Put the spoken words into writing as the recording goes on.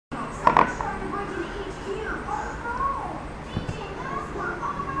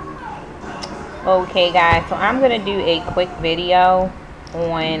Okay guys, so I'm going to do a quick video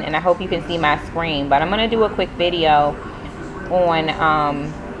on, and I hope you can see my screen, but I'm going to do a quick video on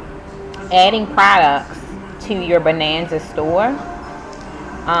adding products to your Bonanza store.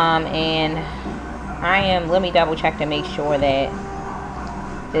 And let me double check to make sure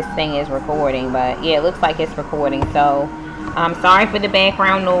that this thing is recording, but yeah, it looks like it's recording. So I'm sorry for the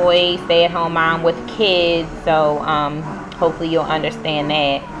background noise, stay at home mom with kids, so hopefully you'll understand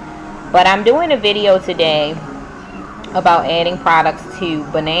that. But I'm doing a video today about adding products to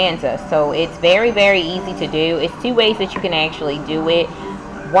Bonanza. So it's very, very easy to do. It's two ways that you can actually do it.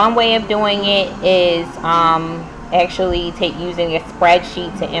 One way of doing it is actually using a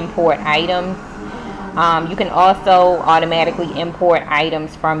spreadsheet to import items. You can also automatically import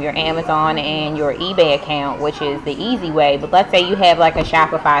items from your Amazon and your eBay account, which is the easy way. But let's say you have like a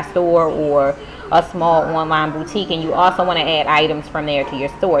Shopify store or a small online boutique, and you also want to add items from there to your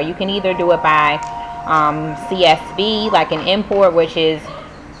store. You can either do it by CSV, like an import, which is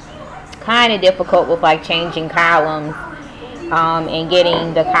kind of difficult with like changing columns and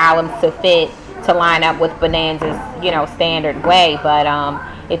getting the columns to line up with Bonanza's standard way. But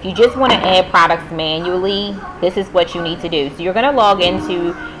if you just want to add products manually, this is what you need to do. So you're going to log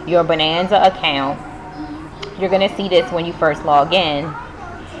into your Bonanza account. You're going to see this when you first log in.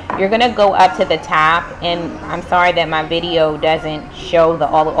 You're going to go up to the top, and I'm sorry that my video doesn't show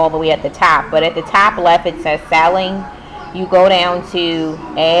all the way at the top, but at the top left it says selling. You go down to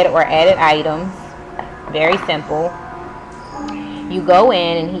add or added items. Very simple. You go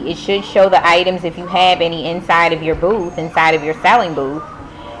in, and it should show the items if you have any inside of your booth, inside of your selling booth.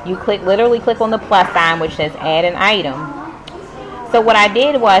 You literally click on the plus sign which says add an item. So what I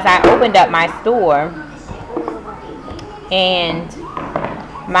did was I opened up my store, and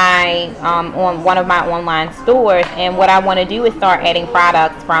on one of my online stores, and what I want to do is start adding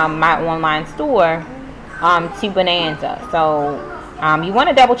products from my online store to Bonanza. So you want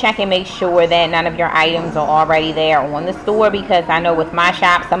to double check and make sure that none of your items are already there on the store, because I know with my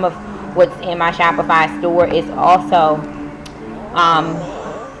shop, some of what's in my Shopify store is also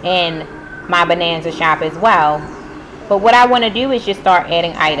in my Bonanza shop as well. But what I want to do is just start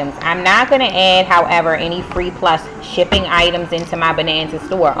adding items. I'm not going to add, however, any free plus shipping items into my Bonanza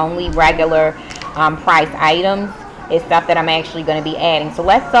store. Only regular price items is stuff that I'm actually going to be adding. So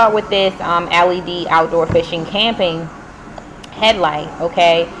let's start with this LED outdoor fishing camping headlight.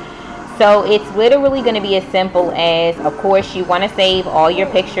 Okay, so it's literally going to be as simple as, of course, you want to save all your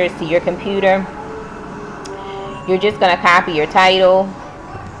pictures to your computer. You're just going to copy your title.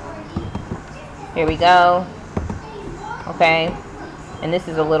 Here we go. Okay, and this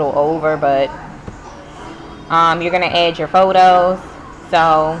is a little over, but you're going to add your photos.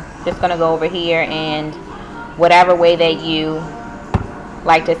 So just going to go over here, and whatever way that you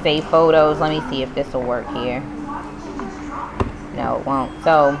like to save photos, let me see if this will work here. No, it won't.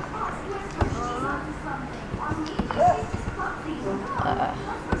 So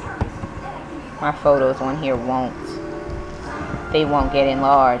my photos on here won't get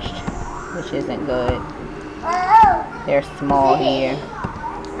enlarged, which isn't good. They're small here.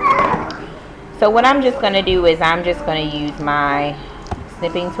 So what I'm just going to do is I'm just going to use my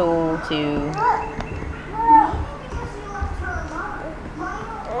snipping tool to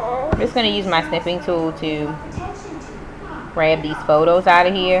grab these photos out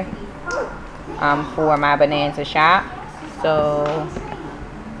of here for my Bonanza shop. So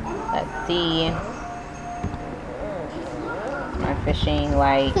let's see, my fishing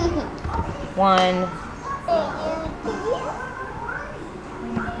light 1.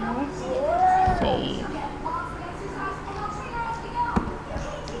 Save.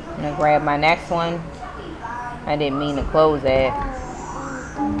 I'm gonna grab my next one. I didn't mean to close that.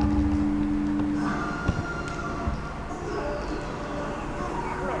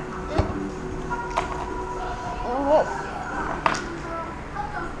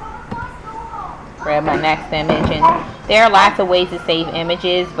 Grab my next image, and there are lots of ways to save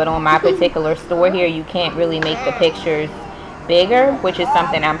images, but on my particular store here, you can't really make the pictures bigger, which is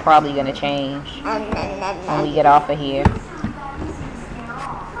something I'm probably going to change when we get off of here.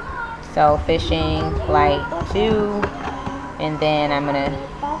 So fishing light 2, and then I'm going to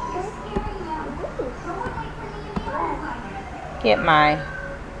get my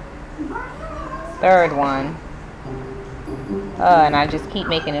third one. And I just keep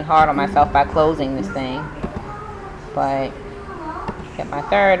making it hard on myself by closing this thing. But get my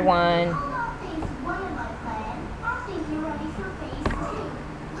third one.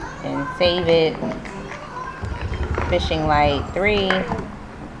 And save it. Fishing light 3.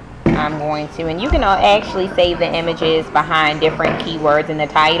 I'm going to, and you can actually save the images behind different keywords in the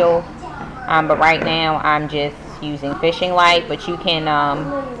title. But right now I'm just using fishing light. But you can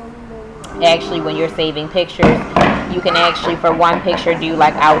actually, when you're saving pictures, you can actually for one picture do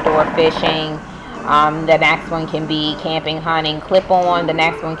like outdoor fishing. The next one can be camping, hunting, clip-on. The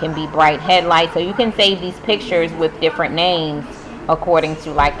next one can be bright headlights. So you can save these pictures with different names according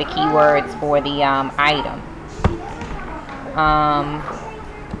to like the keywords for the item.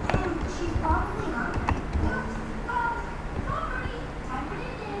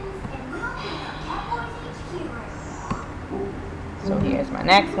 So here's my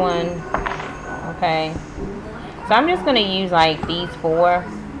next one. Okay. So I'm just going to use like these 4.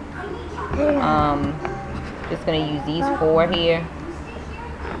 Just going to use these 4 here.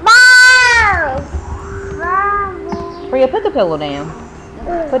 Bria, put the pillow down.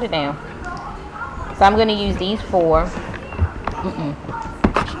 Put it down. So I'm going to use these 4.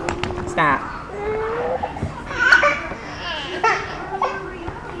 Stop.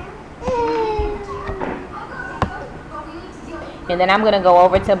 And then I'm going to go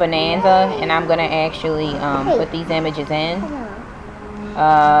over to Bonanza and I'm going to actually put these images in.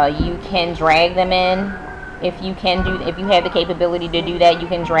 You can drag them in. If you have the capability to do that, you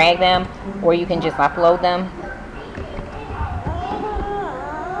can drag them, or you can just upload them.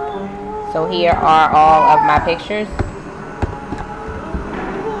 So here are all of my pictures.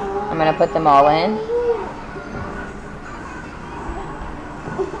 I'm going to put them all in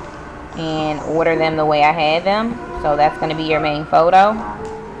and order them the way I had them. So that's going to be your main photo.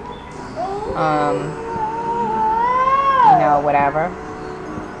 You know, whatever.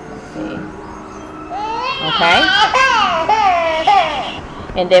 Let's see. Okay.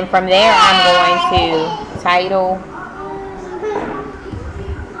 And then from there, I'm going to title.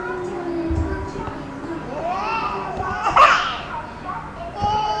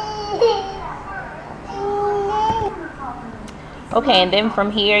 Okay, and then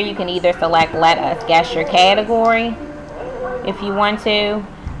from here you can either select let us guess your category if you want to,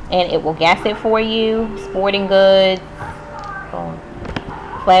 and it will guess it for you. Sporting goods,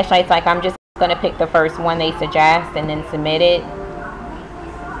 flashlights, like I'm just going to pick the first one they suggest and then submit it.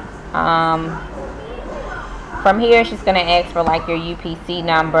 From here it's just going to ask for like your UPC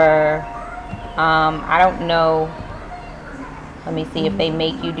number. I don't know. Let me see if they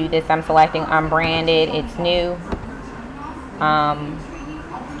make you do this. I'm selecting unbranded. It's new.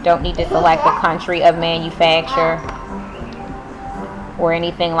 Don't need to select the country of manufacture or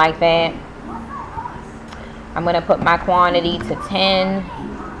anything like that. I'm going to put my quantity to 10.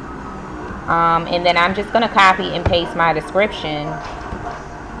 And then I'm just going to copy and paste my description.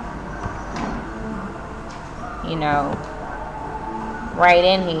 You know, right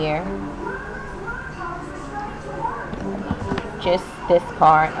in here. Just this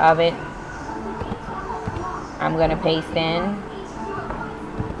part of it. I'm going to paste in.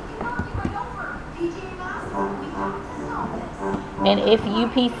 And if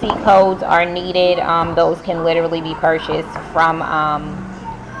UPC codes are needed, those can literally be purchased from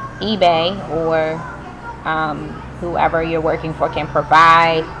eBay, or whoever you're working for can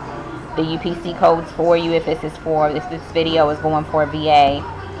provide the UPC codes for you if this video is going for VA.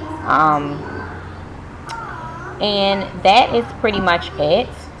 And that is pretty much it.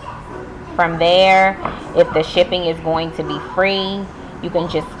 From there, if the shipping is going to be free, you can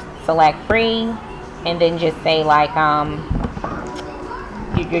just select free and then just say like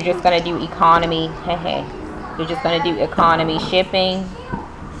you're just going to do economy. You're just going to do economy shipping,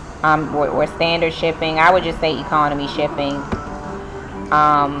 or standard shipping. I would just say economy shipping.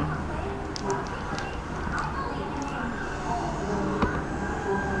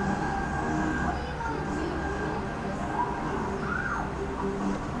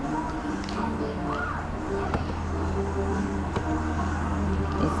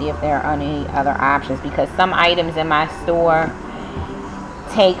 See if there are any other options, because some items in my store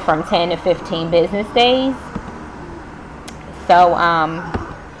take from 10 to 15 business days. So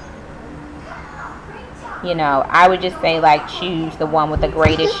you know, I would just say like choose the one with the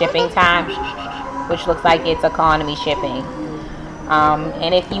greatest shipping time, which looks like it's economy shipping.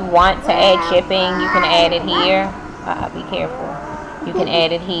 And if you want to add shipping, you can add it here. Be careful. You can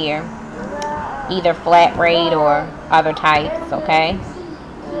add it here, either flat rate or other types. Okay.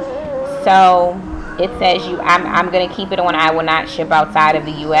 So it says I'm going to keep it on I will not ship outside of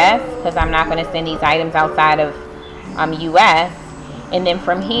the U.S. because I'm not going to send these items outside of U.S. And then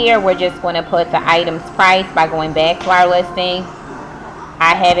from here, we're just going to put the item's price by going back to our listing.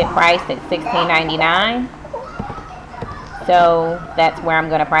 I have it priced at $16.99. So that's where I'm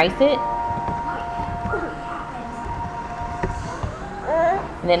going to price it.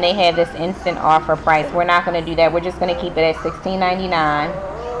 And then they have this instant offer price. We're not going to do that. We're just going to keep it at $16.99.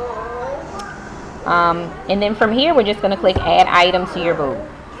 And then from here, we're just going to click add item to your booth.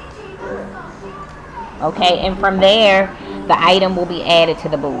 Okay, and from there, the item will be added to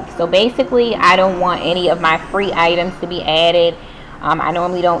the booth. So basically, I don't want any of my free items to be added. I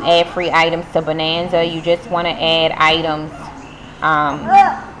normally don't add free items to Bonanza. You just want to add items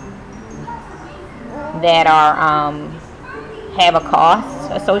that are have a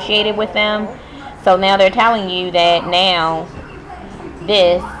cost associated with them. So now they're telling you that now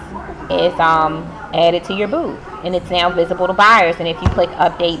this is added to your booth, and it's now visible to buyers. And if you click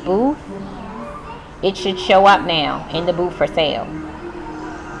update booth, it should show up now in the booth for sale.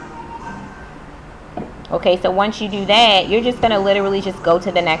 Okay, so once you do that, you're just going to literally just go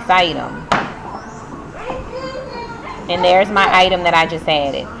to the next item. And there's my item that I just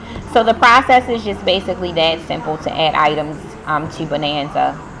added. So the process is just basically that simple to add items to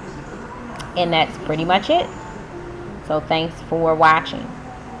Bonanza. And that's pretty much it. So thanks for watching.